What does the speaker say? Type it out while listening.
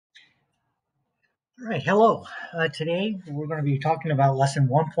All right, hello. Today we're going to be talking about lesson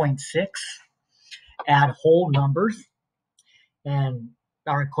 1.6, add whole numbers. And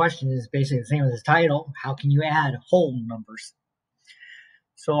our question is basically the same as the title. How can you add whole numbers?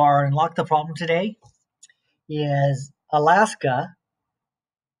 So our unlock the problem today is Alaska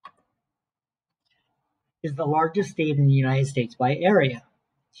is the largest state in the United States by area.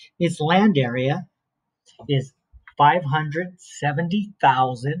 Its land area is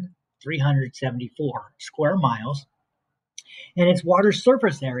 570,374 square miles. And its water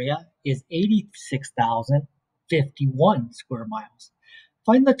surface area is 86,051 square miles.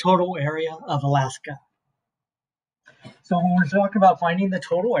 Find the total area of Alaska. So when we're talking about finding the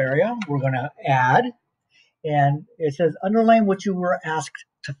total area, we're going to add, and it says underline what you were asked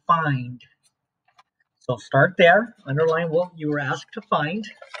to find. So start there, underline what you were asked to find.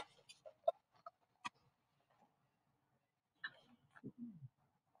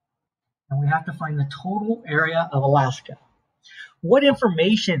 And we have to find the total area of Alaska. What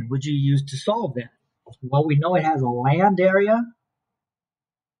information would you use to solve that? Well, we know it has a land area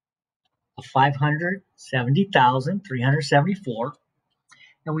of 570,374,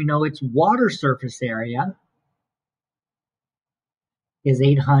 and we know its water surface area is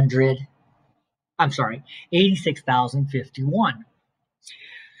 86,051.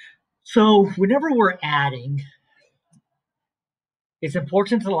 So whenever we're adding, it's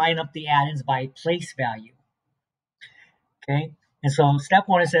important to line up the add-ins by place value. Okay, and so step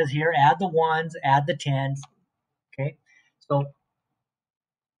one, it says here, add the ones, add the tens. Okay, so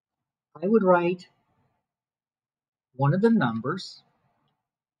I would write one of the numbers.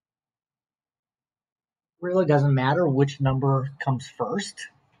 Really doesn't matter which number comes first.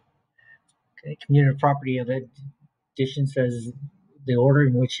 Okay, commutative property of addition says the order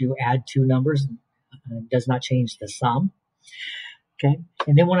in which you add two numbers does not change the sum. Okay,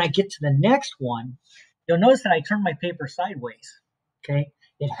 and then when I get to the next one, you'll notice that I turned my paper sideways. Okay,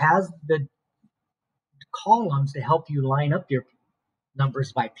 it has the columns to help you line up your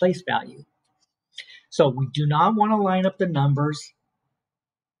numbers by place value. So we do not want to line up the numbers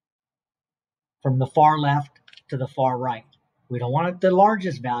from the far left to the far right. We don't want the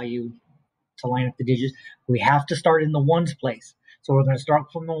largest value to line up the digits. We have to start in the ones place. So we're going to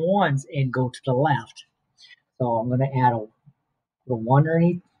start from the ones and go to the left. So I'm going to add a 1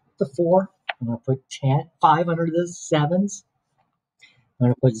 underneath the 4. I'm going to put 5 under the 7s. I'm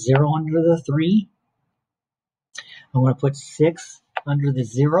going to put 0 under the 3. I'm going to put 6 under the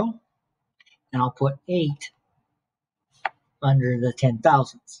 0. And I'll put 8 under the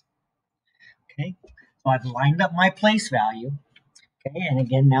 10,000s. Okay, so I've lined up my place value. Okay, and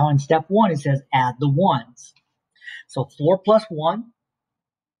again, now in step 1, it says add the ones. So 4 plus 1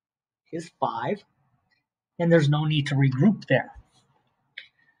 is 5, and there's no need to regroup there.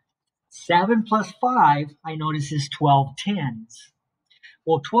 7 plus 5, I notice, is 12 tens.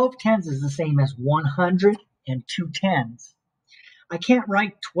 Well, 12 tens is the same as 100 and 2 tens. I can't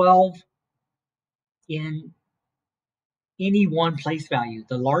write 12 in any one place value.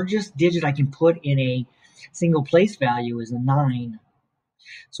 The largest digit I can put in a single place value is a 9.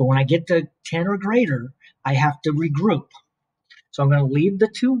 So when I get to 10 or greater, I have to regroup. So I'm going to leave the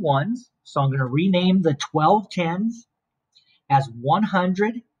 2 ones. So I'm going to rename the 12 tens as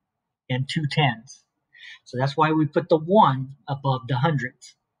 100 and 2 tens. So that's why we put the 1 above the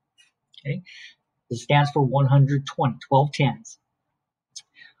hundreds. Okay, this stands for 120, 12 tens.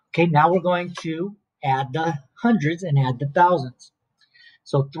 Okay, now we're going to add the hundreds and add the thousands.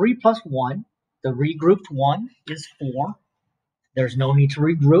 So 3 plus 1, the regrouped 1 is 4. There's no need to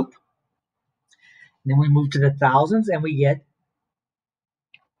regroup. And then we move to the thousands and we get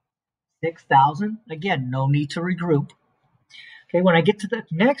 6,000. Again, no need to regroup. Okay, when I get to the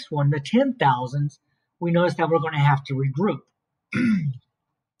next one, the 10,000s, we notice that we're going to have to regroup.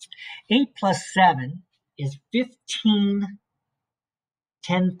 8 plus 7 is 15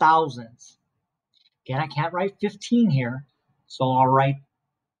 10,000s. Again, I can't write 15 here, so I'll write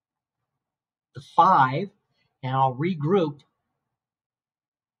the 5, and I'll regroup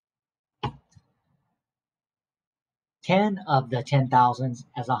 10 of the 10,000s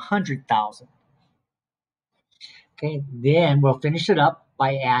as 100,000. Okay, then we'll finish it up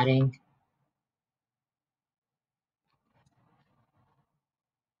by adding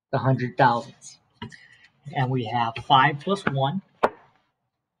the 100,000s. And we have 5 plus 1,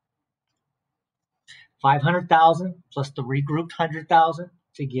 500,000 plus the regrouped 100,000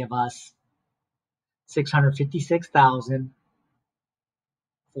 to give us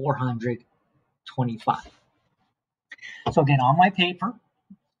 656,425. So again, on my paper,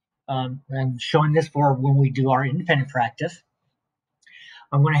 I'm showing this for when we do our independent practice.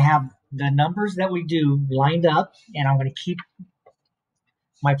 I'm going to have the numbers that we do lined up, and I'm going to keep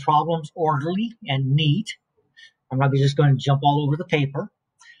my problems orderly and neat. I'm not just going to jump all over the paper.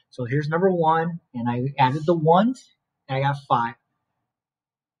 So here's number 1, and I added the ones, and I got 5.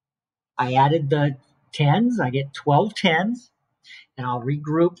 I added the tens, I get 12 tens, and I'll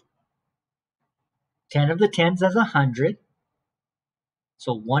regroup 10 of the tens as 100,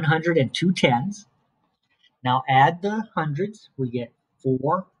 so 102 tens. Now add the hundreds, we get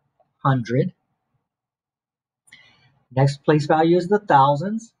 400. Next place value is the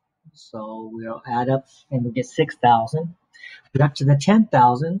thousands, so we'll add up and we get 6,000. We got to the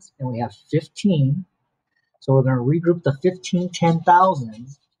 10,000s and we have 15, so we're going to regroup the 15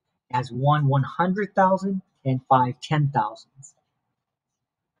 10,000s as 100,000 and 5 10,000s.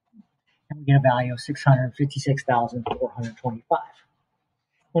 And we get a value of 656,425.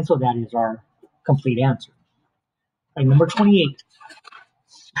 And so that is our complete answer. Right, number 28.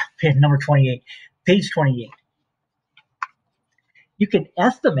 Number 28. Page 28. You can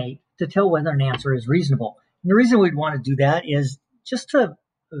estimate to tell whether an answer is reasonable. And the reason we'd want to do that is just to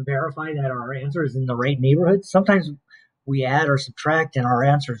verify that our answer is in the right neighborhood. Sometimes we add or subtract and our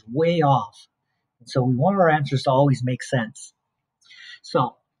answer is way off. And so we want our answers to always make sense.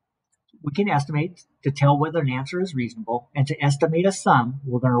 So we can estimate to tell whether an answer is reasonable, and to estimate a sum,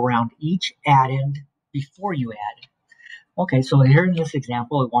 we're going to round each addend before you add. Okay, so here in this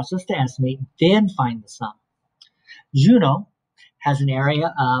example, it wants us to estimate, then find the sum. Juneau has an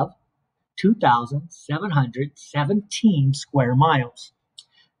area of 2,717 square miles.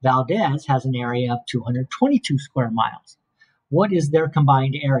 Valdez has an area of 222 square miles. What is their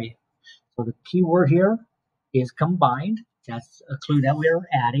combined area? So the key word here is combined. That's a clue that we're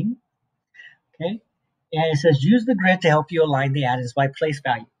adding. Okay, and it says use the grid to help you align the addends by place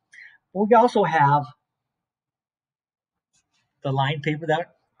value. We also have the line paper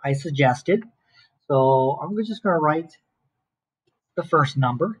that I suggested. So I'm just going to write the first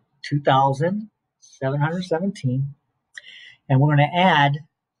number, 2,717, and we're going to add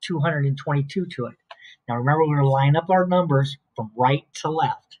 222 to it. Now remember, we're going to line up our numbers from right to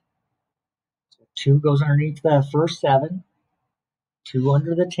left. So 2 goes underneath the first 7, 2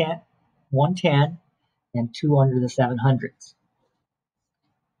 under the 10, 110, and 2 under the 700s.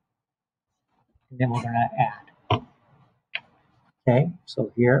 And then we're going to add. Okay,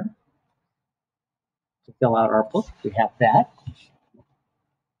 so here, to fill out our book, we have that.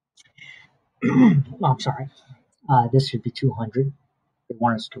 Oh, I'm sorry. This should be 200. They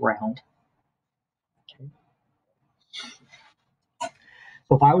want us to round. Okay.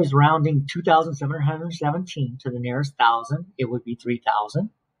 So if I was rounding 2,717 to the nearest thousand, it would be 3,000.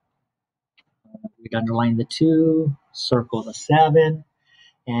 We'd underline the 2, circle the 7,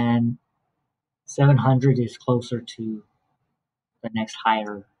 and 700 is closer to the next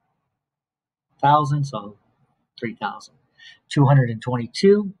higher thousand, so 3,000.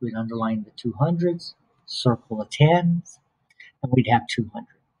 222, we'd underline the 200s, circle the 10s, and we'd have 200.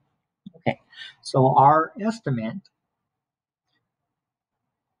 Okay, so our estimate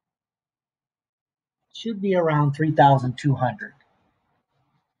should be around 3,200.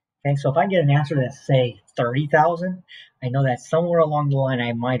 Okay, so if I get an answer that's, say, 30,000, I know that somewhere along the line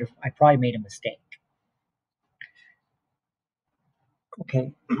I probably made a mistake.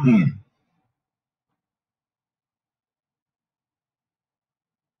 Okay.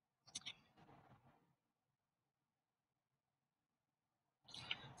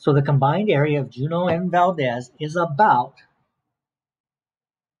 So the combined area of Juneau and Valdez is about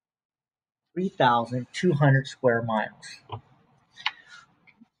 3,200 square miles.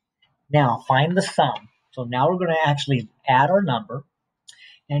 Now find the sum. So now we're going to actually add our number,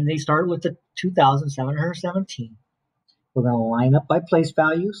 and they start with the 2,717. We're going to line up by place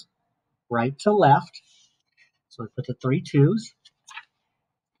values, right to left. So we put the 3 2s,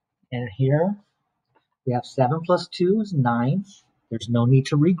 and here we have 7 plus 2 is 9. There's no need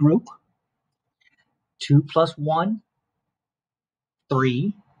to regroup. 2 plus 1,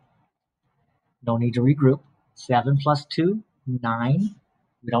 3. No need to regroup. 7 plus 2, 9.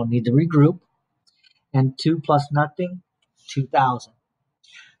 We don't need to regroup. And 2 plus nothing, 2,000.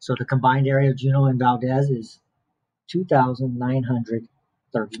 So the combined area of Juneau and Valdez is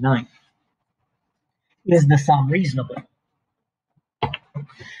 2,939. Is the sum reasonable?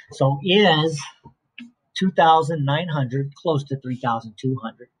 So is 2,900 close to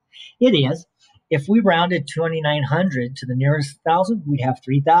 3,200? It is. If we rounded 2,900 to the nearest thousand, we'd have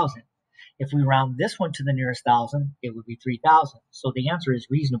 3,000. If we round this one to the nearest thousand, it would be 3,000. So the answer is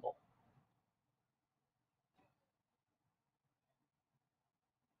reasonable.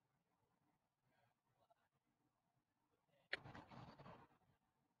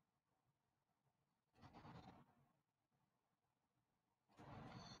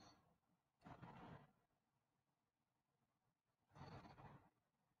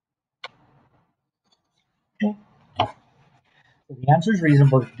 The answer is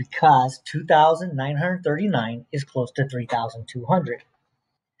reasonable because 2,939 is close to 3,200.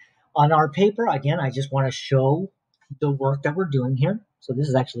 On our paper, again, I just want to show the work that we're doing here. So this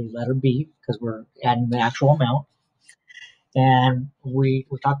is actually letter B because we're adding the actual amount. And we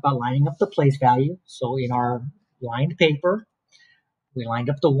talked about lining up the place value. So in our lined paper, we lined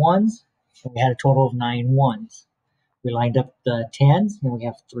up the ones, and we had a total of 9 ones. We lined up the tens, and we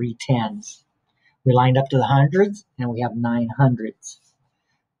have 3 tens. We lined up to the hundreds, and we have 9 hundreds.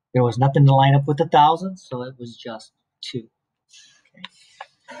 There was nothing to line up with the thousands, so it was just 2. Okay.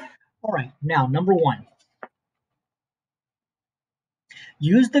 All right, now number 1.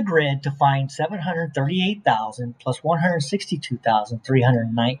 Use the grid to find 738,000 plus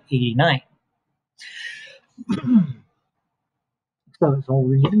 162,389. So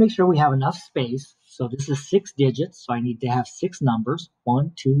we need to make sure we have enough space. So this is 6 digits, so I need to have 6 numbers.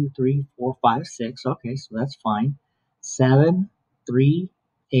 1, 2, 3, 4, 5, 6. Okay, so that's fine. 7, 3,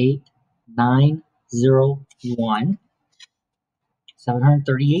 8, 9, 0, 1.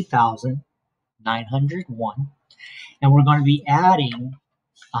 738,901. And we're going to be adding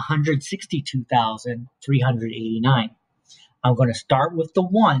 162,389. I'm going to start with the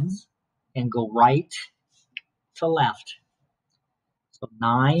ones and go right to left. So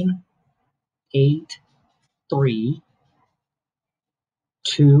 9, 8, 3,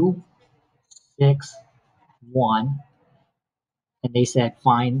 2, 6, 1. And they said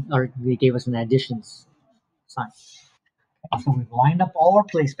fine, or they gave us an addition sign. So we've lined up all our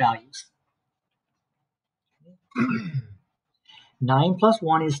place values. 9 plus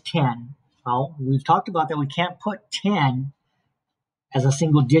 1 is 10. Well, we've talked about that we can't put 10 as a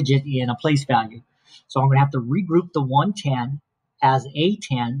single digit in a place value. So I'm going to have to regroup the 110 as a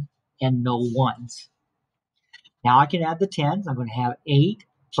 10 and no ones. Now I can add the tens. I'm going to have 8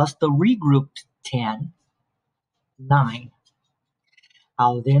 plus the regrouped 10, 9.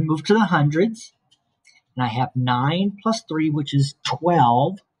 I'll then move to the hundreds, and I have 9 plus 3, which is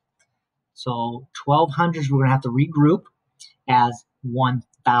 12. So 12 hundreds we're going to have to regroup as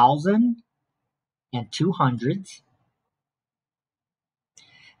 1,000 and 200s.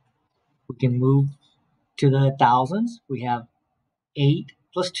 We can move to the thousands. We have 8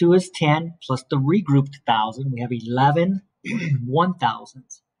 plus 2 is 10, plus the regrouped 1,000. We have 11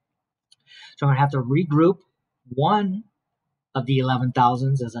 1,000s. So I'm going to have to regroup one of the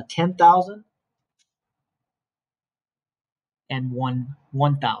 11,000s as a 10,000 and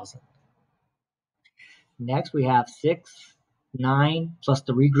 1,000. Next, we have 6, 9, plus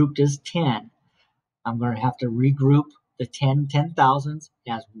the regrouped is 10. I'm going to have to regroup the 10,000s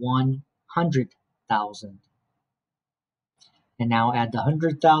as 100,000. And now add the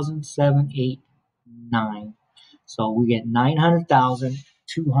 100,000, 7, 8, 9. So we get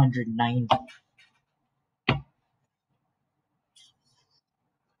 900,290.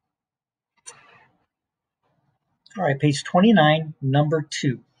 All right, page 29, number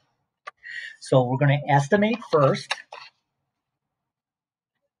 2. So we're going to estimate first.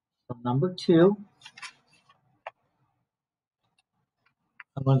 So number 2,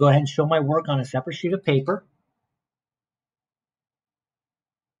 I'm going to go ahead and show my work on a separate sheet of paper.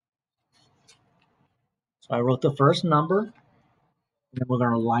 So I wrote the first number, and then we're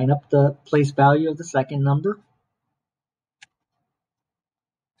going to line up the place value of the second number.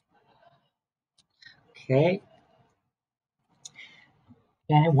 Okay.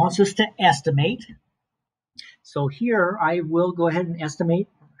 And it wants us to estimate. So here I will go ahead and estimate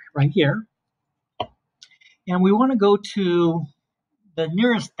right here. And we want to go to the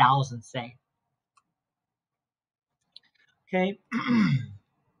nearest thousand, say. Okay.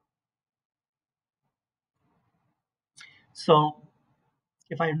 So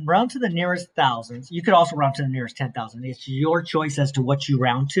if I round to the nearest thousands, you could also round to the nearest 10,000. It's your choice as to what you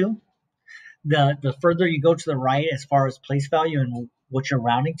round to. The further you go to the right as far as place value and what you're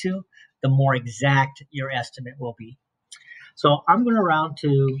rounding to, the more exact your estimate will be. So I'm going to round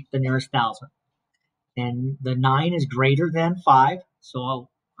to the nearest thousand. And the 9 is greater than 5, so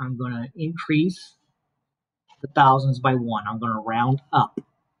I'm going to increase the thousands by 1. I'm going to round up.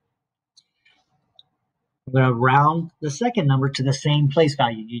 I'm going to round the second number to the same place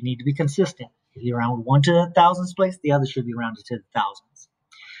value. You need to be consistent. If you round 1 to the thousands place, the other should be rounded to the thousands.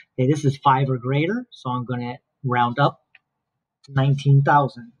 Okay, this is 5 or greater, so I'm going to round up to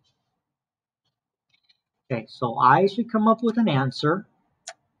 19,000. Okay, so I should come up with an answer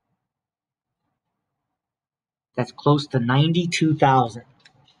that's close to 92,000.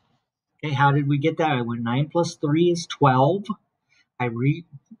 Okay, how did we get that? I went 9 plus 3 is 12. I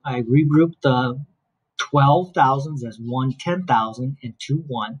regrouped the 12,000s as 1 10,000 and 2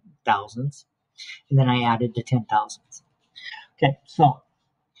 1,000s, and then I added the 10,000s. Okay, so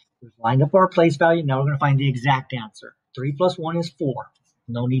we've lined up our place value. Now we're going to find the exact answer. 3 plus 1 is 4.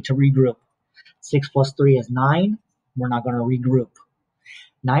 No need to regroup. 6 plus 3 is 9. We're not going to regroup.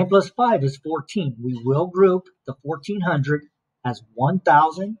 9 plus 5 is 14. We will group the 1400 as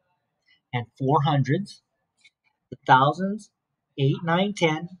 1,000 and 400s. The thousands, 8, 9,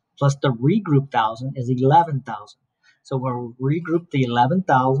 10, plus the regroup 1,000 is 11,000. So we'll regroup the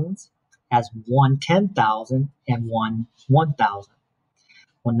 11,000s as 1 10,000 and 1 1,000.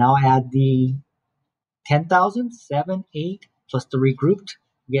 We'll now add the 10,000, 7, 8, plus the regrouped,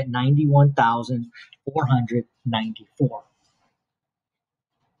 we get 91,494.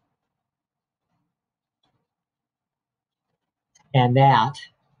 And that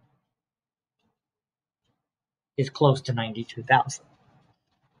is close to 92,000.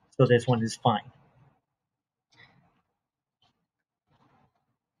 So this one is fine.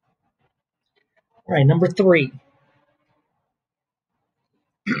 All right, number 3.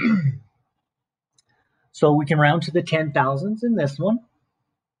 So we can round to the 10,000s in this one.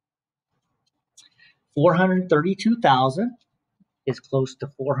 432,000 is close to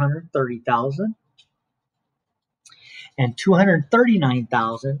 430,000. And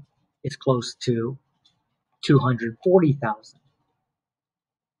 239,000 is close to 240,000.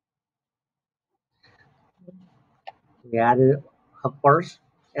 We added up our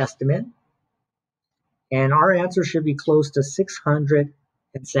estimate, and our answer should be close to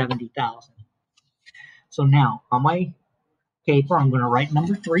 670,000. So now, on my paper, I'm going to write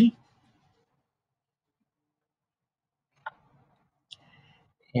number 3.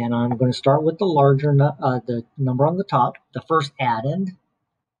 And I'm going to start with the larger, the number on the top, the first addend.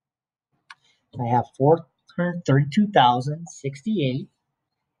 I have 432,068,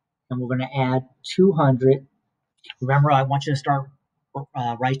 and we're going to add 200. Remember, I want you to start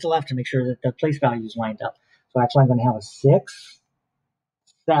right to left to make sure that the place value is lined up. So actually, I'm going to have a 6,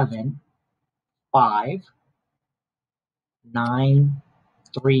 7, 5, 9,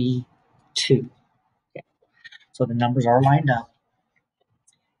 3, 2. Okay. So the numbers are lined up.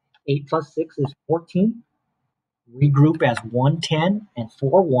 8 plus 6 is 14. Regroup as 1 10 and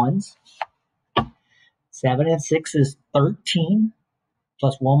 4 1s. 7 and 6 is 13.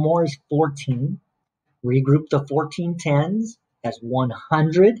 Plus 1 more is 14. Regroup the 14 10s as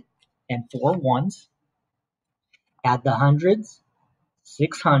 100 and 4 1s. Add the hundreds,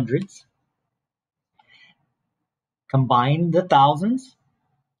 6 hundreds. Combine the thousands.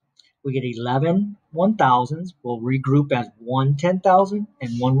 We get 11 1,000s. We'll regroup as 1 10,000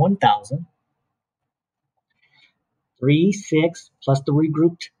 and 1 1,000. 3, 6 plus the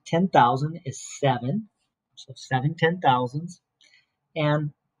regrouped 10,000 is 7. So 7 10,000s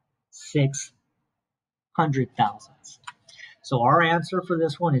and 6 100,000s. So our answer for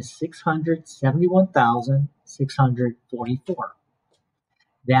this one is 671,644.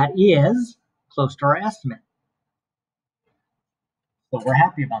 That is close to our estimate. So we're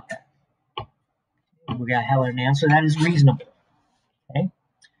happy about that. We got to have an answer that is reasonable. Okay.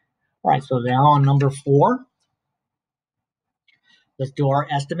 All right. So now on number 4, let's do our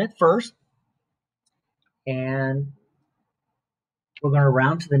estimate first. And we're going to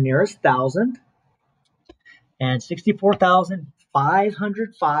round to the nearest 1,000. And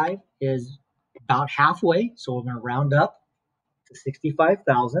 64,505 is about halfway. So we're going to round up to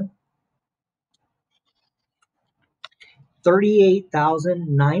 65,000.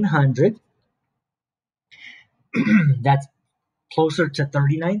 38,900. That's closer to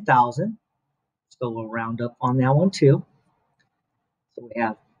 39,000. So we'll round up on that one too. So we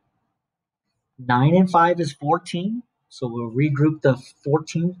have 9 and 5 is 14. So we'll regroup the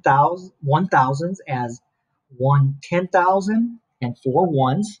 1,000s as 1 10,000 and 4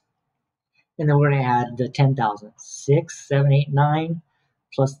 1s. And then we're going to add the 10,000. 6, 7, 8, 9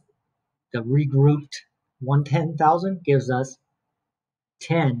 plus the regrouped 1 10,000 gives us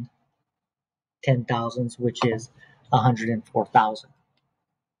 10 10,000s, which is 104,000.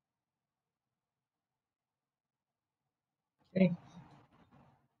 Okay.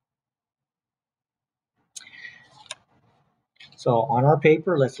 So on our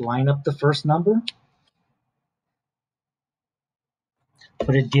paper, let's line up the first number.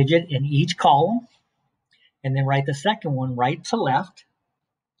 Put a digit in each column, and then write the second one right to left.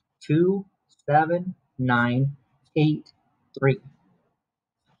 2, 7, 9, 8, 3.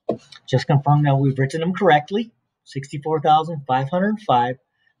 Just confirm that we've written them correctly. 64,505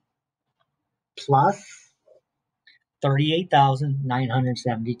 plus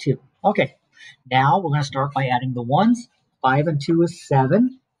 38,972. Okay, now we're going to start by adding the ones. 5 and 2 is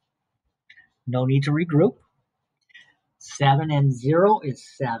 7. No need to regroup. 7 and 0 is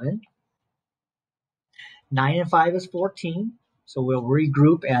 7. 9 and 5 is 14. So we'll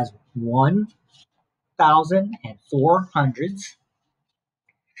regroup as 1,000 and 400s.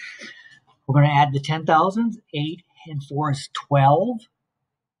 We're going to add the 10,000s. 8 and 4 is 12.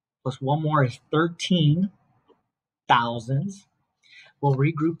 Plus one more is 13,000s. We'll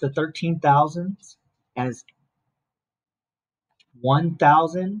regroup the 13,000s as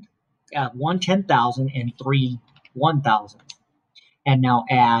 1,000, 1 10,000 and 3 1,000s. And now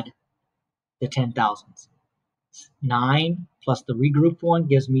add the 10,000s. 9 plus the regrouped one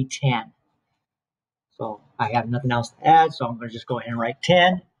gives me 10. So I have nothing else to add, so I'm going to just go ahead and write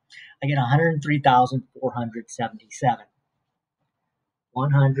 10. I get 103,477.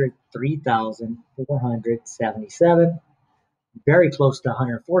 103,477. Very close to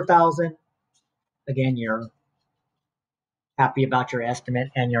 104,000. Again, you're happy about your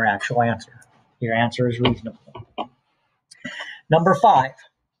estimate and your actual answer. Your answer is reasonable. Number 5.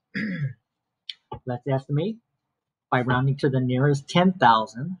 Let's estimate by rounding to the nearest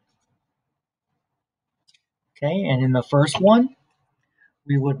 10,000. Okay, and in the first one,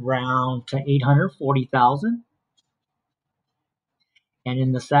 we would round to 840,000. And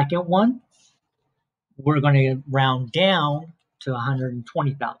in the second one, we're going to round down to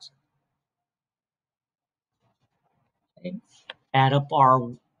 120,000. Okay. Add up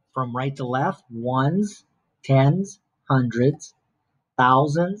our, from right to left, ones, tens, hundreds,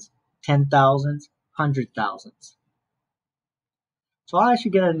 thousands, 10,000s, 100,000s. So I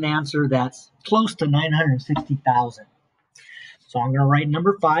should get an answer that's close to 960,000. So I'm going to write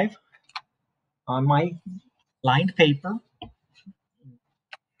number 5 on my lined paper.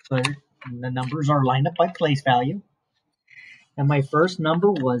 So the numbers are lined up by place value. And my first number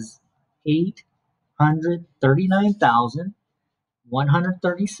was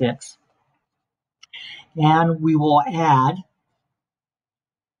 839,136. And we will add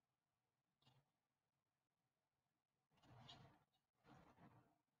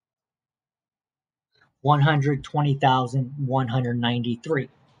 120,193.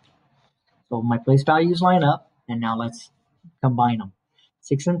 So my place values line up, and now let's combine them.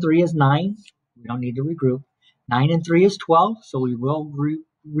 6 and 3 is 9. We don't need to regroup. 9 and 3 is 12, so we will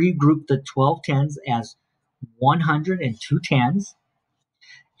regroup the 12 tens as 100 and 2 tens.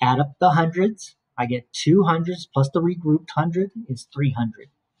 Add up the hundreds. I get 2 hundreds plus the regrouped 100 is 300.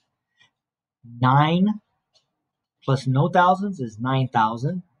 9 plus no thousands is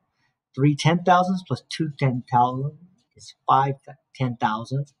 9,000. 3 10,000s plus 2 10,000 is 5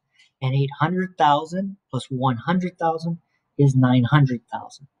 10,000s. And 800,000 plus 100,000 is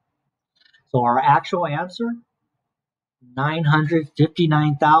 900,000. So our actual answer,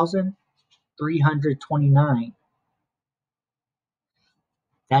 959,329.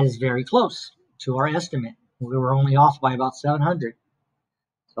 That is very close to our estimate. We were only off by about 700.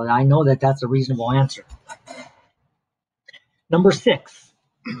 So I know that that's a reasonable answer. Number 6.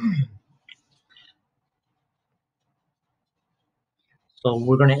 So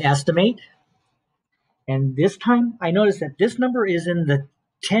we're going to estimate. And this time, I noticed that this number is in the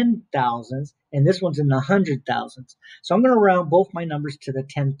 10,000s, and this one's in the 100,000s. So I'm going to round both my numbers to the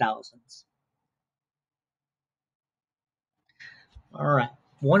 10,000s. All right,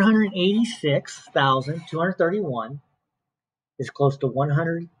 186,231 is close to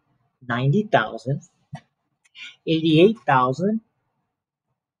 190,000. 88,000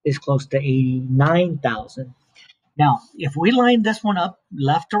 is close to 89,000. Now, if we line this one up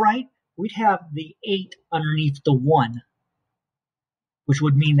left to right, we'd have the 8 underneath the 1, which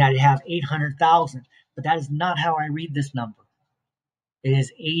would mean that it'd have 800,000. But that is not how I read this number. It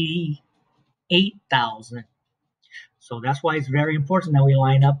is 88,000. So that's why it's very important that we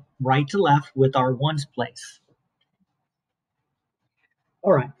line up right to left with our ones place.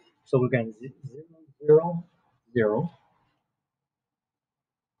 All right, so we're going 0, 0, 0.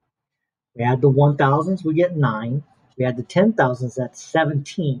 We add the 1,000s, we get 9. We add the 10,000s, that's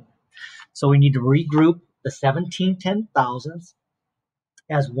 17. So we need to regroup the 17 10,000s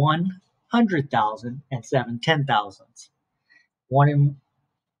as 100,000 and 7 10,000s. 1 in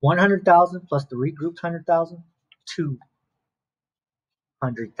 100,000 plus the regrouped 100,000,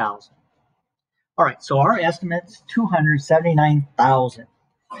 200,000. All right, so our estimate's 279,000.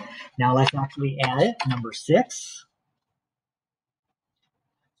 Now let's actually add it, number 6.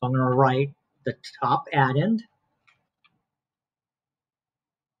 So I'm going to write the top addend.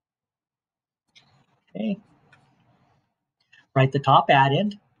 Okay. Write the top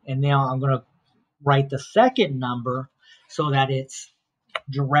addend, and now I'm going to write the second number so that it's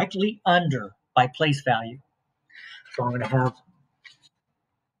directly under by place value. So I'm going to have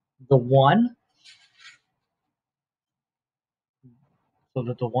the 1, so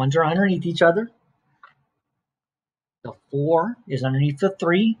that the ones are underneath each other. The 4 is underneath the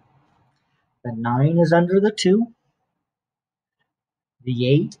 3. The 9 is under the 2. The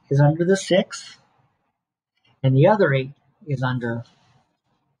 8 is under the 6. And the other 8 is under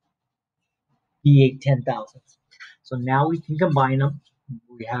the 8 10,000s. So now we can combine them.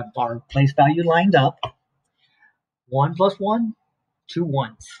 We have our place value lined up. 1 plus 1, 2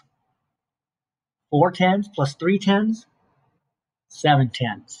 ones. 4 tens plus 3 tens, 7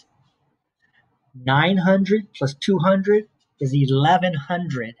 tens. 900 plus 200 is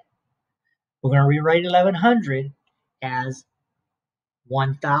 1100. We're going to rewrite 1100 as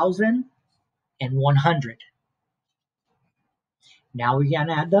 1000 and 100. Now we can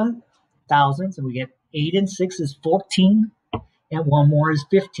add the thousands, and we get 8 and 6 is 14, and one more is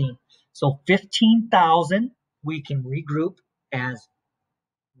 15. So 15,000 we can regroup as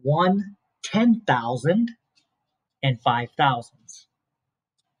 1 10,000 and 5,000s.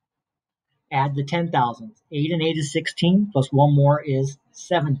 Add the 10,000s. 8 and 8 is 16, plus one more is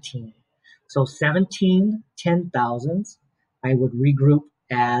 17. So 17 10,000s I would regroup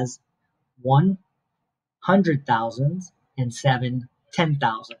as 100,000s and 7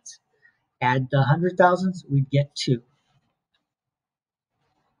 10,000s. Add the 100,000s, we'd get 2.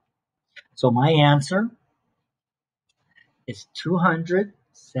 So my answer is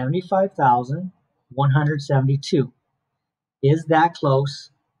 275,172. Is that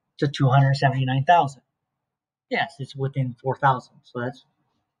close to 279,000? Yes, it's within 4,000, so that's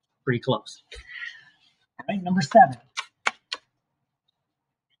pretty close. All right, number 7.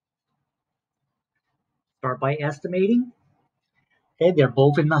 Start by estimating. Okay, they're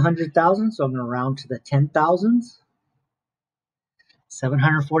both in the 100,000, so I'm going to round to the 10,000s.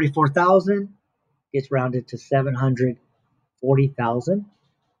 744,000 gets rounded to 740,000.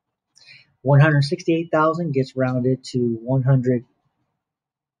 168,000 gets rounded to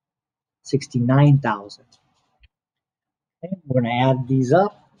 169,000. Okay, we're going to add these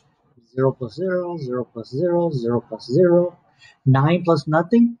up. 0 plus 0, 0 plus 0, 0 plus 0. 9 plus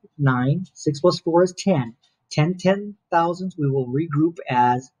nothing, 9. 6 plus 4 is 10. 10 10,000s we will regroup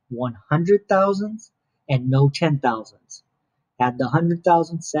as 100,000s and no 10,000s. Add the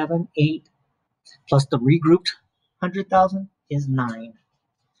 100,000, 7, 8, plus the regrouped 100,000 is 9.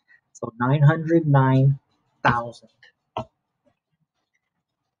 So 909,000.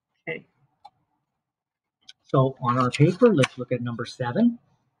 Okay. So on our paper, let's look at number 7.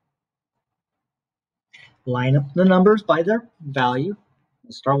 Line up the numbers by their value.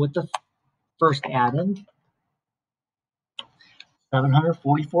 Let's start with the first addend.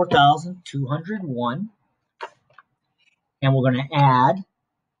 744,201. And we're going to add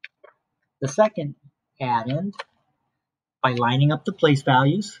the second addend by lining up the place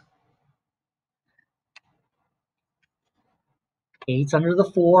values. 8's under the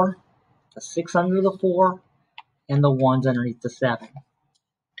 4, the 6 under the 4, and the 1's underneath the 7.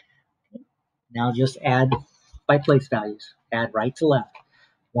 Now just add by place values. Add right to left.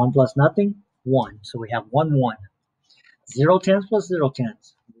 1 plus nothing, 1. So we have 1, 1. 0 tens plus 0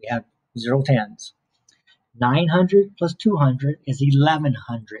 tens. We have 0 tens. 900 plus 200 is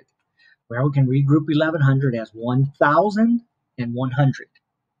 1100. Where we can regroup 1100 as 1000 and 100.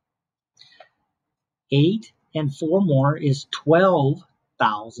 8 and 4 more is 12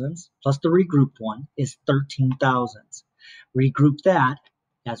 thousands, plus the regrouped one is 13 thousands. Regroup that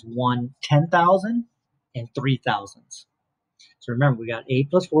as 1 10,000 and 3 thousands. So remember, we got 8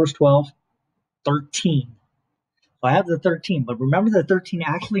 plus 4 is 12, 13. So I have the 13, but remember the 13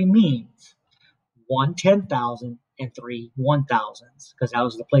 actually means 1 10,000 and 3 1,000s, because that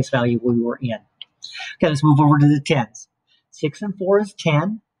was the place value we were in. Okay, let's move over to the tens. 6 and 4 is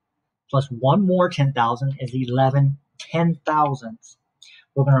 10, plus one more 10,000 is 11 10,000s.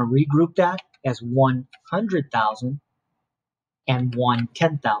 We're going to regroup that as 100,000 and 1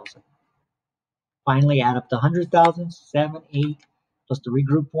 10,000. Finally, add up the 100,000, 7, 8, plus the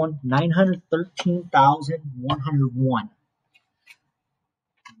regroup one, 913,101.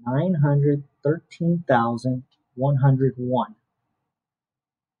 913,101.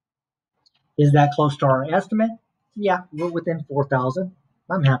 Is that close to our estimate? Yeah, we're within 4,000.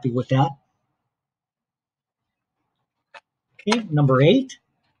 I'm happy with that. Okay, number 8.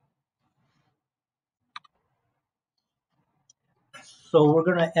 So we're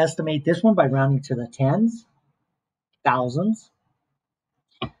going to estimate this one by rounding to the tens, thousands.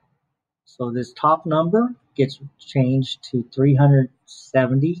 So this top number gets changed to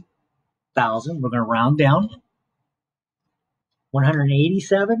 370,000. We're going to round down.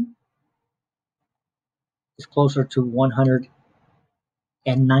 187 is closer to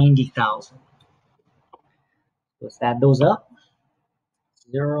 190,000. Let's add those up.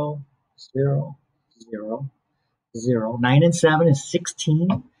 0, 0, 0. 0. 9 and 7 is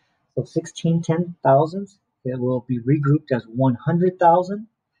 16. So 16 10,000s. It will be regrouped as 100,000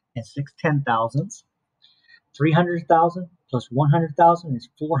 and 6 10,000s. 300,000 plus 100,000 is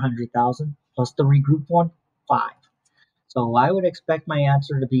 400,000 plus the regrouped one, 5. So I would expect my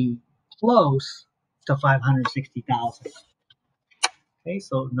answer to be close to 560,000. Okay,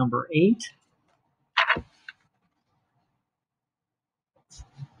 so number 8.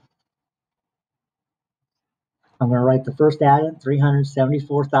 I'm going to write the first add-in,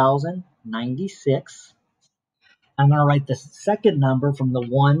 374,096. I'm going to write the second number from the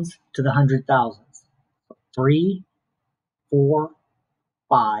ones to the 100,000s. 3, 4,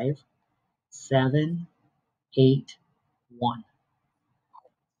 5, 7, 8, 1.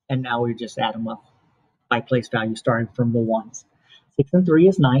 And now we just add them up by place value starting from the ones. 6 and 3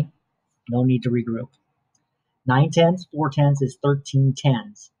 is 9. No need to regroup. 9 tenths, 4 tenths is 13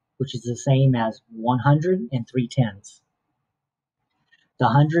 tenths, which is the same as 100 and 3 tenths. The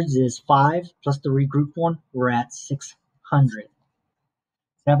hundreds is 5 plus the regrouped one, we're at 600.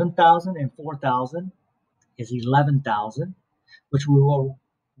 7,000 and 4,000 is 11,000, which we will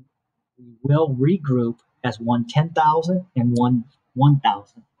regroup as 1 10,000 and 1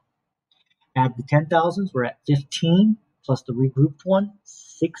 1,000. Add the 10,000s, we're at 15 plus the regrouped one,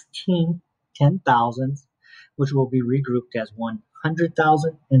 16 10,000s, which will be regrouped as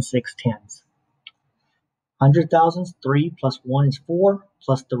 100,000 and 6 tens. 100,000s, 3 plus 1 is 4,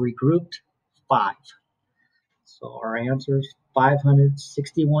 plus the regrouped, 5. So our answer is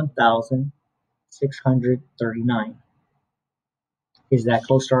 561,639. Is that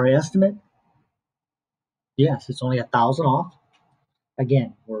close to our estimate? Yes, it's only 1,000 off.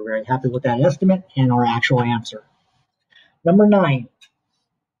 Again, we're very happy with that estimate and our actual answer. Number 9.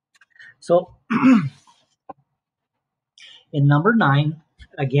 So in number 9,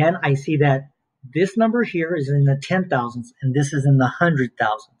 again, I see that this number here is in the 10,000s and this is in the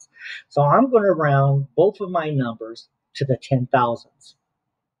 100,000s. So I'm going to round both of my numbers to the 10,000s.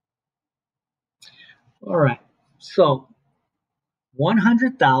 All right, so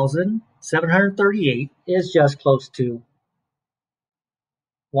 100,738 is just close to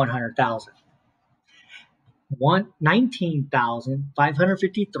 100,000.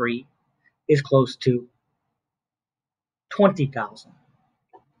 19,553 is close to 20,000.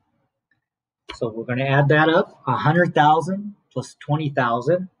 So we're going to add that up. 100,000 plus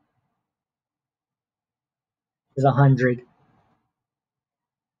 20,000 is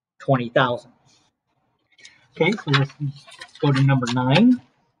 120,000. Okay, so let's go to number 9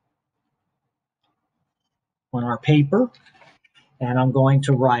 on our paper. And I'm going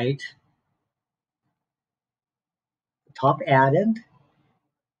to write the top add-in.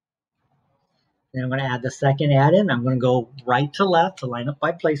 Then I'm going to add the second add-in. I'm going to go right to left to line up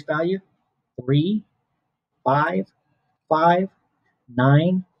by place value. 3, 5, 5,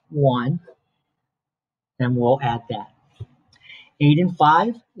 9, 1. And we'll add that. 8 and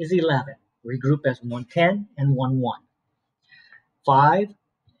 5 is 11. Regroup as 110 and 1, 1. 5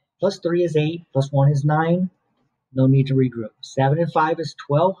 plus 3 is 8, plus 1 is 9. No need to regroup. 7 and 5 is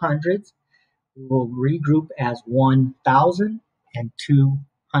 12 hundreds. We will regroup as 1,000 and 2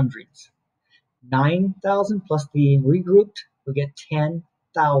 hundreds. 9,000 plus the regrouped, we get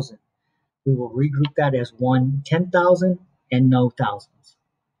 10,000. We will regroup that as 1 10,000 and no thousands.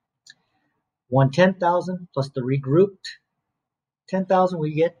 1 10,000 plus the regrouped 10,000,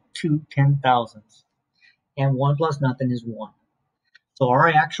 we get 2 10,000s. And 1 plus nothing is 1. So our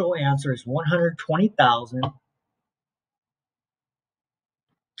actual answer is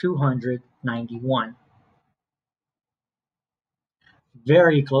 120,291.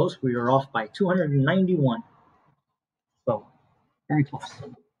 Very close. We are off by 291. So very close.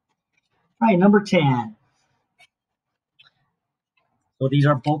 All right, number 10. So these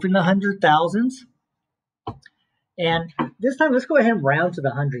are both in the 100,000s. And this time, let's go ahead and round to the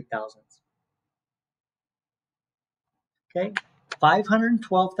 100,000s. Okay,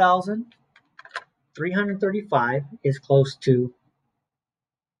 512,335 is close to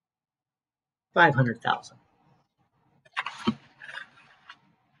 500,000.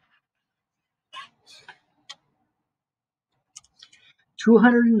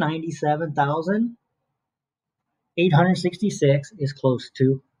 $297,866 is close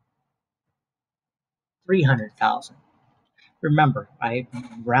to 300,000. Remember, I'm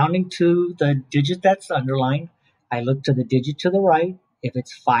rounding to the digit that's underlined. I look to the digit to the right. If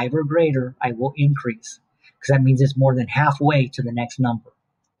it's 5 or greater, I will increase because that means it's more than halfway to the next number.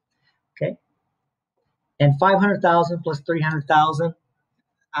 Okay? And 500,000 plus 300,000,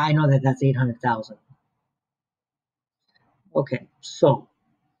 I know that that's 800,000. Okay, so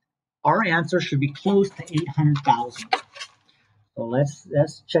our answer should be close to 800,000. So let's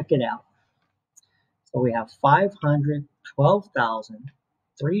check it out. So we have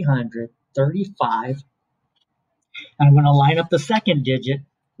 512,335. And I'm going to line up the second digit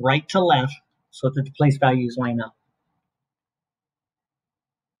right to left so that the place values line up.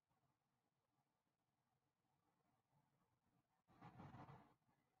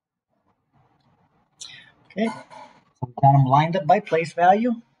 Okay, so we've got them lined up by place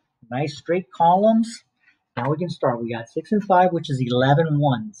value. Nice straight columns. Now we can start. We got 6 and 5, which is 11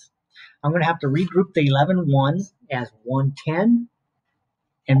 ones. I'm going to have to regroup the 11 ones as 110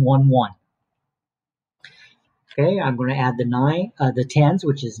 and 1 1. Okay, I'm going to add the tens,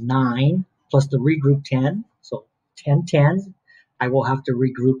 which is 9, plus the regroup 10. So 10 tens. I will have to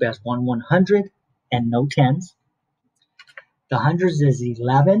regroup as 1 100 and no tens. The hundreds is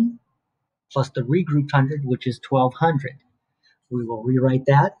 11, plus the regrouped 100, which is 1200. We will rewrite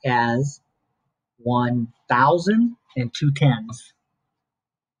that as 1,000 and 2 tens.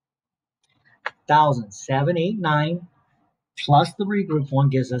 1,000, 7, 8, 9, plus the regroup 1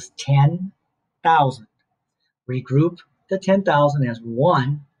 gives us 10,000. Regroup the 10,000 as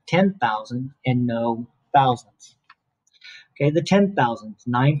 1 10,000 and no thousands. Okay, the 10,000s.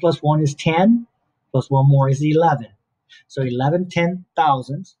 9 plus 1 is 10, plus 1 more is 11. So 11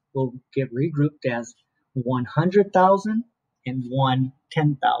 10,000s will get regrouped as 100,000 and 1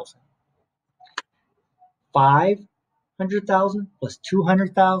 10,000. 500,000 plus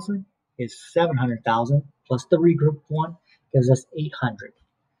 200,000 is 700,000, plus the regrouped 1 gives us 800.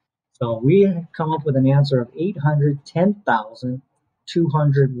 So we come up with an answer of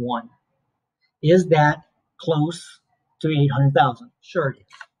 810,201. Is that close to 800,000? Sure it is.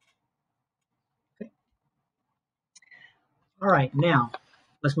 Okay. All right, now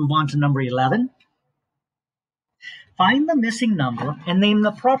let's move on to number 11. Find the missing number and name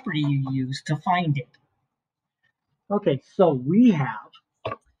the property you use to find it. Okay, so we have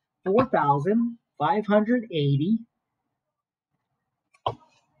 4,580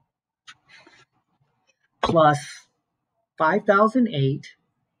 plus 5,008.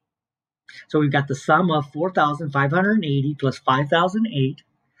 So we've got the sum of 4,580 plus 5,008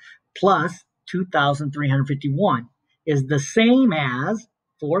 plus 2,351 is the same as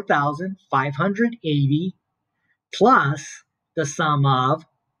 4,580 plus the sum of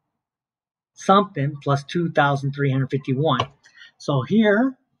something plus 2,351. So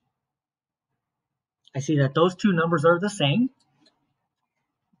here, I see that those two numbers are the same.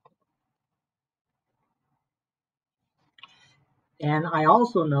 And I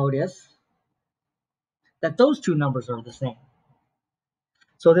also notice that those two numbers are the same.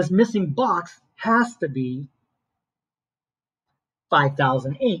 So this missing box has to be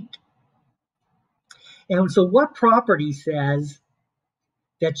 5,008. And so what property says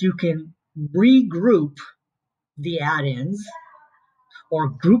that you can regroup the add-ins or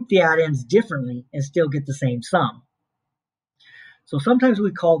group the add-ins differently and still get the same sum? So sometimes we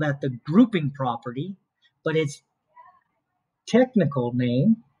call that the grouping property, but its technical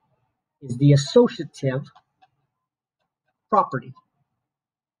name is the associative property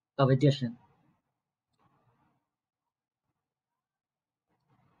of addition.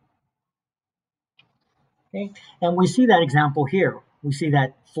 Okay, and we see that example here. We see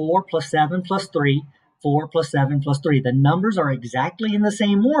that 4 plus 7 plus 3, 4 plus 7 plus 3. The numbers are exactly in the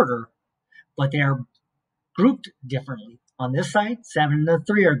same order, but they are grouped differently. On this side, 7 and the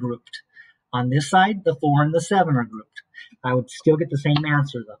 3 are grouped. On this side, the 4 and the 7 are grouped. I would still get the same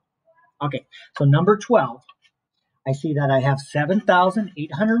answer though. Okay, so number 12, I see that I have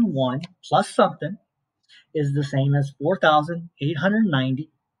 7,801 plus something is the same as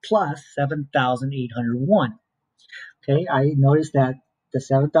 4,890 plus 7,801. Okay, I noticed that the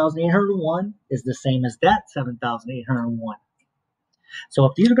 7,801 is the same as that 7,801. So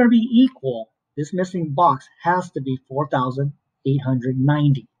if these are going to be equal, this missing box has to be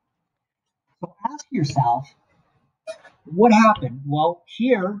 4,890. So ask yourself, what happened? Well,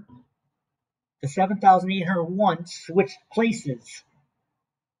 here, the 7,801 switched places.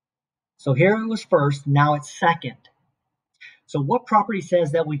 So here it was first, now it's second. So what property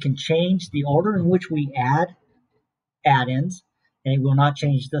says that we can change the order in which we add add-ins and it will not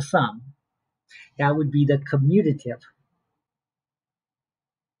change the sum? That would be the commutative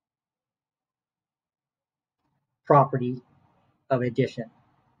property of addition.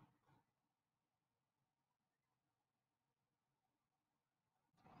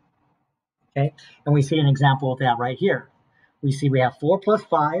 Okay, and we see an example of that right here. We see we have 4 plus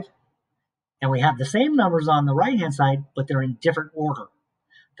 5, and we have the same numbers on the right-hand side, but they're in different order.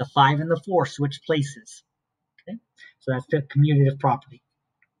 The 5 and the 4 switch places. Okay, so that's the commutative property.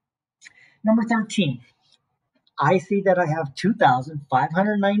 Number 13. I see that I have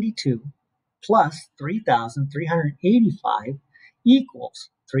 2,592 plus 3,385 equals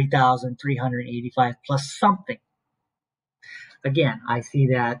 3,385 plus something. Again, I see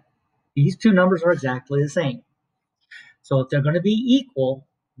that these two numbers are exactly the same. So if they're going to be equal,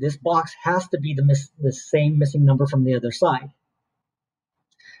 this box has to be the same missing number from the other side.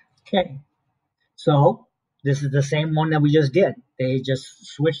 Okay, so this is the same one that we just did. They just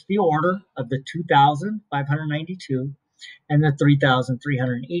switched the order of the 2,592 and the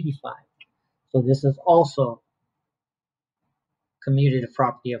 3,385. So this is also commutative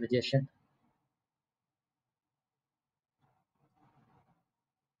property of addition.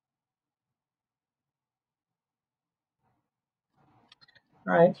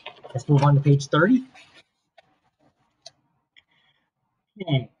 All right, let's move on to page 30.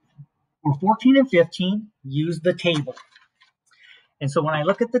 Okay, for 14 and 15, use the table. And so when I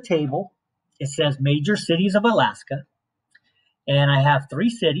look at the table, it says major cities of Alaska, and I have 3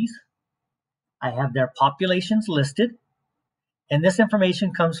 cities. I have their populations listed, and this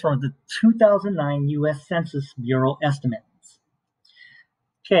information comes from the 2009 U.S. Census Bureau estimates.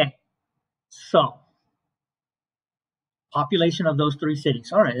 Okay, so population of those 3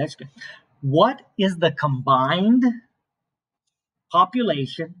 cities. All right, that's good. What is the combined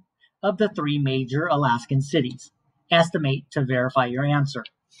population of the 3 major Alaskan cities? Estimate to verify your answer.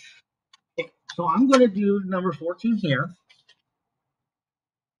 Okay, so I'm going to do number 14 here.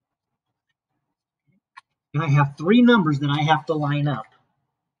 And I have 3 numbers that I have to line up.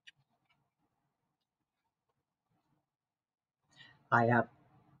 I have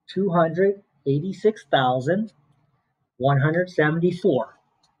 286,174.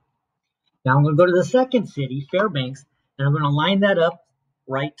 Now I'm going to go to the second city, Fairbanks, and I'm going to line that up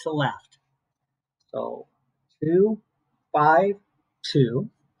right to left. So 2, 5, 2.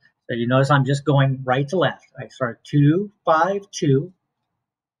 So you notice I'm just going right to left. I start 2, 5, 2,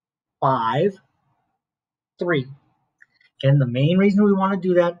 5, 3. And the main reason we want to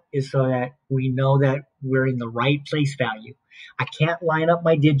do that is so that we know that we're in the right place value. I can't line up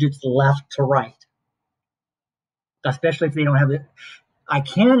my digits left to right, especially if they don't have it. I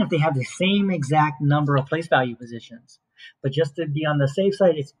can if they have the same exact number of place value positions. But just to be on the safe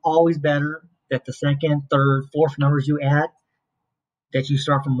side, it's always better that the second, third, fourth numbers you add, that you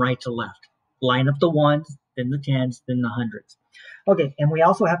start from right to left. Line up the ones, then the tens, then the hundreds. Okay, and we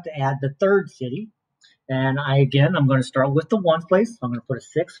also have to add the third city. And I'm going to start with the ones place. So I'm going to put a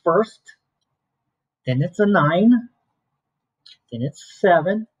 6 first. Then it's a 9. Then it's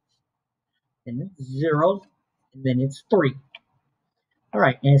 7. Then it's 0. And then it's 3. All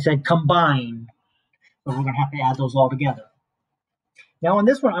right, and it said combine. So we're going to have to add those all together. Now on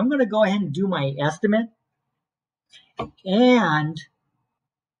this one, I'm going to go ahead and do my estimate and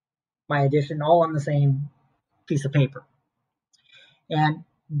my addition all on the same piece of paper. And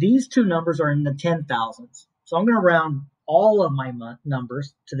these two numbers are in the 10,000s. So I'm going to round all of my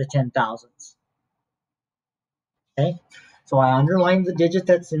numbers to the 10,000s. Okay, so I underline the digit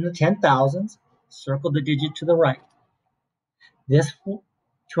that's in the 10,000s, circle the digit to the right. This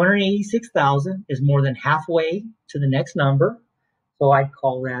 286,000 is more than halfway to the next number, so I'd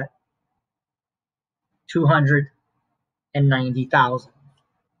call that 290,000.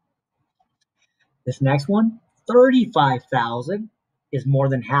 This next one, 35,000, is more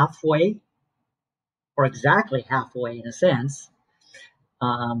than halfway, or exactly halfway in a sense,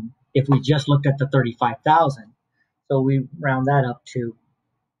 if we just looked at the 35,000. So we round that up to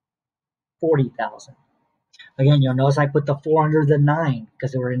 40,000. Again, you'll notice I put the 4 under the 9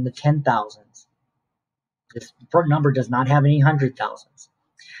 because we're in the 10,000s. This number does not have any 100,000s.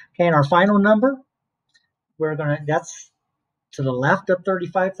 Okay, and our final number, that's to the left of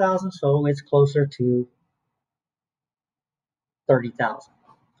 35,000, so it's closer to 30,000.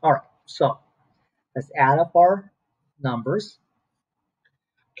 All right, so let's add up our numbers.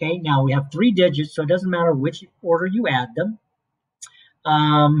 Okay, now we have 3 digits, so it doesn't matter which order you add them.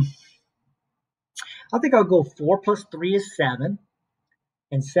 I think I'll go 4 plus 3 is 7,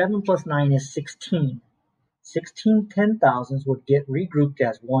 and 7 plus 9 is 16. 16 10,000s would get regrouped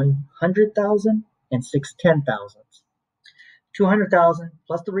as 100,000 and 6 10,000s. 200,000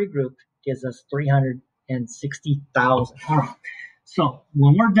 plus the regroup gives us 360,000. All right. So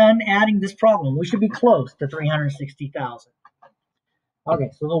when we're done adding this problem, we should be close to 360,000.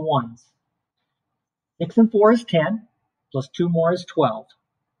 Okay, so the ones. 6 and 4 is 10, plus 2 more is 12.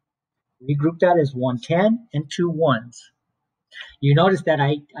 Regroup that as 110 and 2 ones. You notice that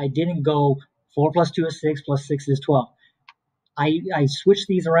I didn't go 4 plus 2 is 6 plus 6 is 12. I switched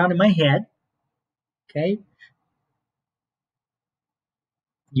these around in my head. Okay.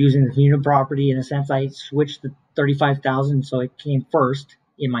 using the unit property. In a sense, I switched the 35,000, so it came first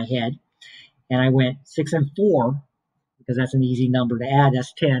in my head. And I went 6 and 4, because that's an easy number to add.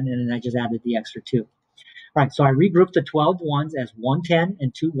 That's 10, and then I just added the extra 2. All right, so I regrouped the 12 ones as 1 10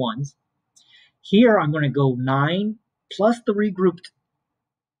 and 2 1s. Here, I'm going to go 9 plus the regrouped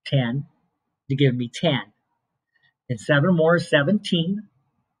 10 to give me 10. And 7 more is 17.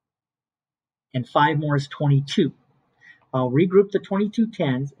 And 5 more is 22. I'll regroup the 22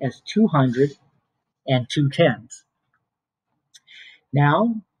 10s as 200 and 2 10s.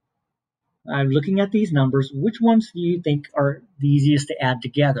 Now, I'm looking at these numbers. Which ones do you think are the easiest to add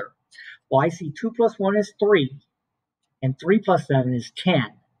together? Well, I see 2 plus 1 is 3, and 3 plus 7 is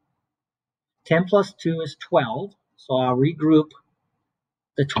 10. 10 plus 2 is 12, so I'll regroup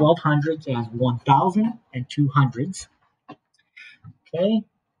the 1200s as 1000 and 200s. Okay,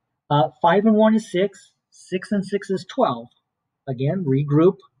 5 and 1 is 6, 6 and 6 is 12. Again,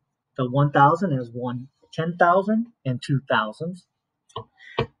 regroup the 1000 as 10,000 and 2,000s.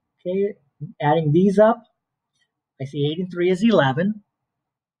 Okay, adding these up, I see 8 and 3 is 11,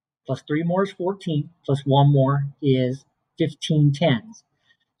 plus 3 more is 14, plus 1 more is 15 10s.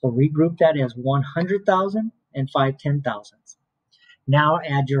 So regroup that as 100,000 and 5 10,000s. Now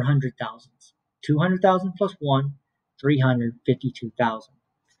add your 100,000s. 200,000 plus 1, 352,000.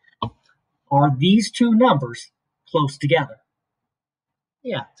 Are these two numbers close together?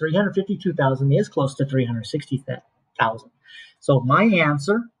 Yeah, 352,000 is close to 360,000. So my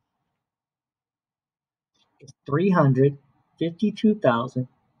answer is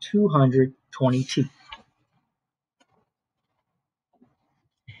 352,222.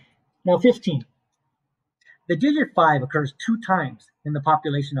 Now 15. The digit 5 occurs 2 times in the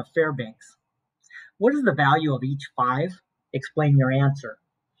population of Fairbanks. What is the value of each 5? Explain your answer.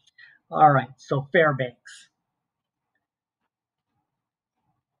 All right, so Fairbanks.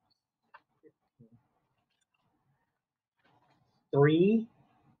 3,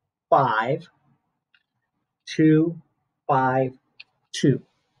 5, 2, 5, 2.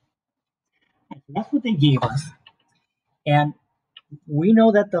 That's what they gave us. And we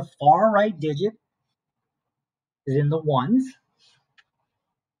know that the far right digit is in the ones.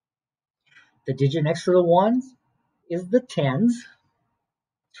 The digit next to the ones is the tens.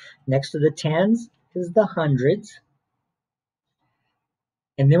 Next to the tens is the hundreds.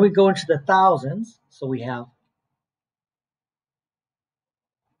 And then we go into the thousands. So we have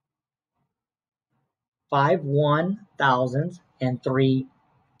 5 1,000s and 3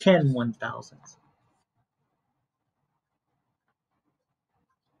 10 1,000s.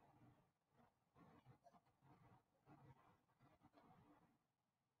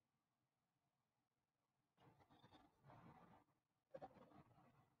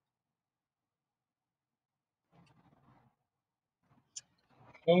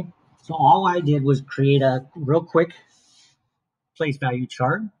 Okay, so all I did was create a real quick place value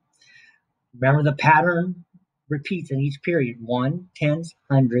chart. Remember, the pattern repeats in each period: 1, 10s,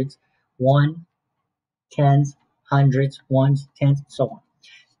 hundreds, 1, 10s, hundreds, ones, tens, so on.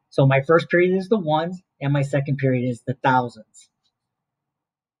 So my first period is the ones, and my second period is the thousands.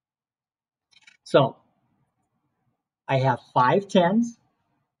 So I have 5 10s,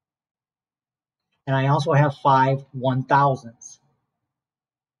 and I also have 5 1,000s.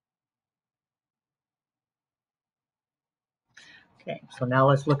 Okay, so now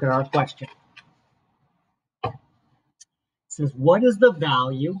let's look at our question. It says, what is the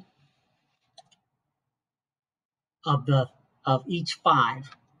value of each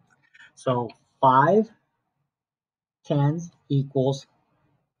 5? So 5 10s equals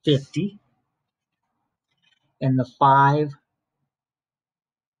 50, and the 5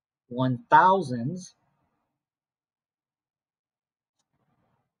 1,000s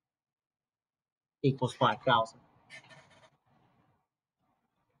equals 5,000.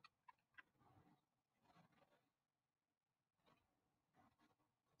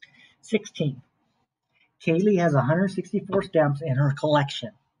 $16. Kaylie has 164 stamps in her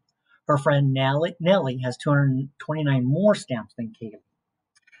collection. Her friend Nellie has 229 more stamps than Kaylie.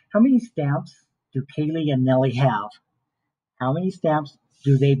 How many stamps do Kaylie and Nellie have? How many stamps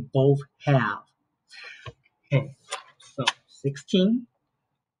do they both have? Okay, so 16.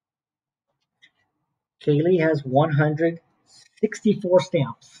 Kaylie has 164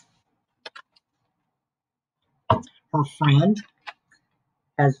 stamps. Her friend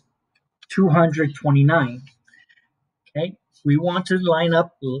has 229. Okay, we want to line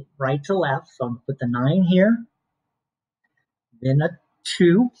up right to left, so I'm going to put the 9 here, then a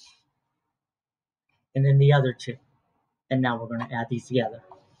 2, and then the other 2. And now we're going to add these together.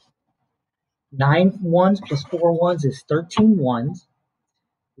 9 1s plus 4 1s is 13 1s.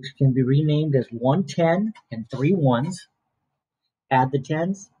 which can be renamed as 110 and 3 ones. Add the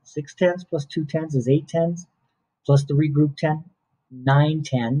tens. 6 tens plus 2 tens is 8 tens, plus the regroup 10, 9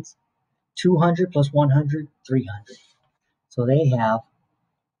 tens. 200 plus 100, 300. So they have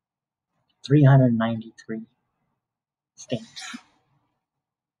 393 stamps.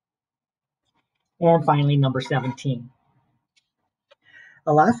 And finally, number 17.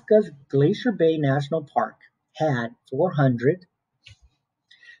 Alaska's Glacier Bay National Park had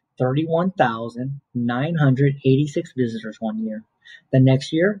 431,986 visitors one year. The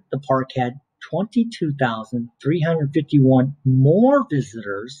next year, the park had 22,351 more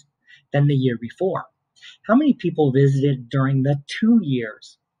visitors than the year before. How many people visited during the 2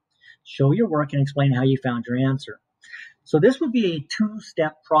 years? Show your work and explain how you found your answer. So this would be a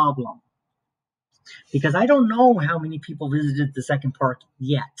two-step problem because I don't know how many people visited the second park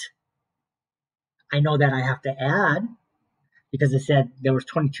yet. I know that I have to add because it said there was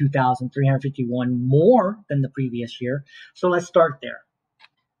 22,351 more than the previous year. So let's start there.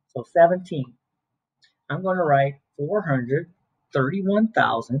 So 17. I'm going to write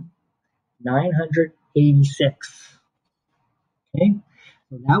 431,986. Okay,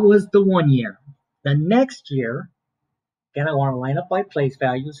 so that was the 1 year. The next year, again, I want to line up by place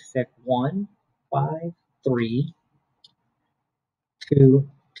values. I said 1, 5, 3, 2,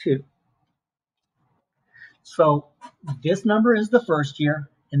 2. So this number is the first year,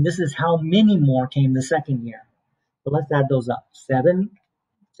 and this is how many more came the second year. So let's add those up. 7,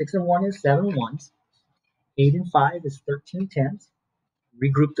 6 and 1 is 7 ones. 8 and 5 is 13 tens.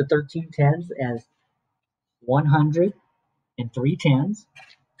 Regroup the 13 tens as 100 and 3 tens.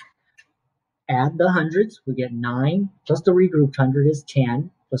 Add the hundreds, we get 9, plus the regrouped 100 is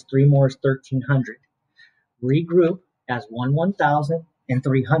 10, plus 3 more is 1,300. Regroup as 1,000 and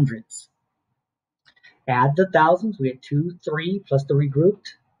 3 hundreds. Add the thousands, we get 2, 3, plus the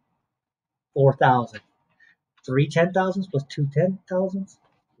regrouped, 4,000. 3 10,000s plus 2 10,000s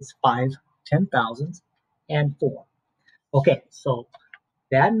is 5 10,000s and 4. Okay, so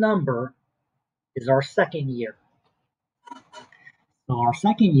that number is our second year. So our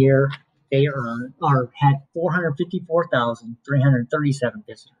second year, they had 454,337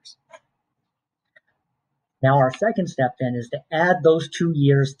 visitors. Now our second step then is to add those 2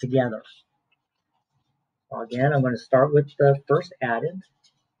 years together. So again, I'm going to start with the first added,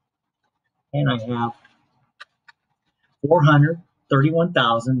 and I have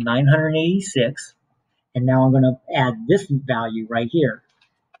 431,986, and now I'm going to add this value right here.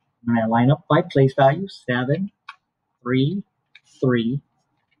 I'm going to line up by place value, 7, 3, 3,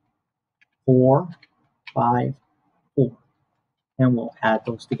 4, 5, 4, and we'll add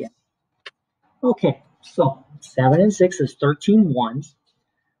those together. Okay, so 7 and 6 is 13 ones,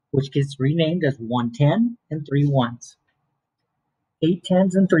 which gets renamed as 110 and 3 ones. 8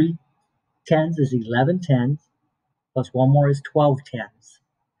 tens and 3 tens is 11 tens, plus 1 more is 12 tens.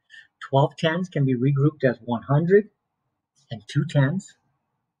 12 tens can be regrouped as 100 and 2 tens.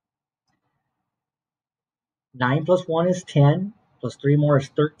 9 plus 1 is 10, plus 3 more is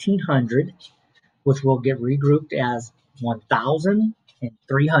 1,300, which will get regrouped as 1,000 and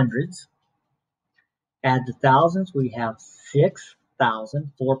 300s. Add the thousands, we have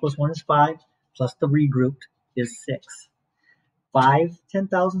 6,000. 4 plus 1 is 5, plus the regrouped is 6. 5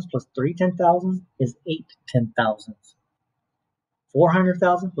 10,000s plus 3 10,000s is 8 10,000s.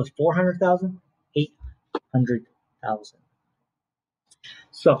 400,000 plus 400,000, 800,000.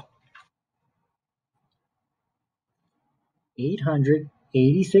 So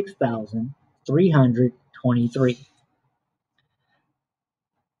 886,323.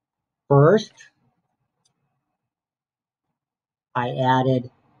 First, I added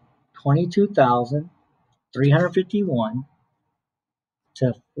 22,351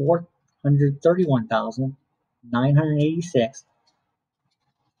 to 431,986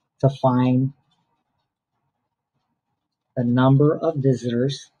 to find the number of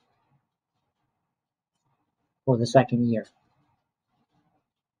visitors for the second year.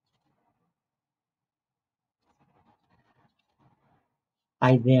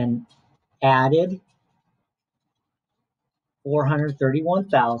 I then added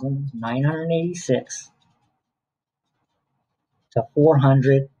 431,986 to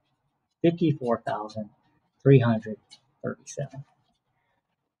 454,337.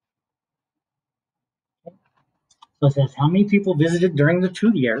 So it says how many people visited during the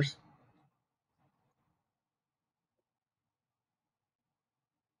 2 years.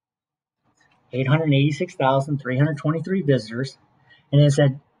 $886,323 visitors. And it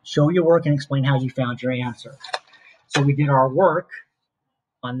said, show your work and explain how you found your answer. So we did our work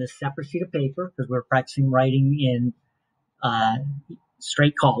on this separate sheet of paper because we're practicing writing in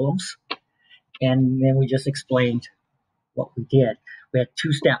straight columns. And then we just explained what we did. We had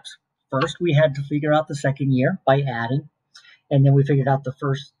 2 steps. First, we had to figure out the second year by adding, and then we figured out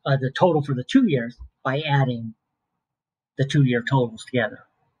the total for the 2 years by adding the 2-year totals together.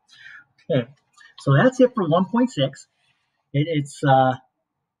 Okay, so that's it for 1.6. It's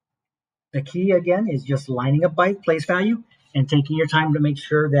the key again is just lining up by place value and taking your time to make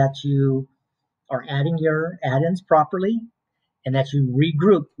sure that you are adding your add-ins properly and that you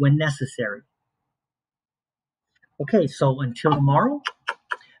regroup when necessary. Okay, so until tomorrow,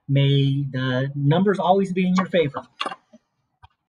 may the numbers always be in your favor.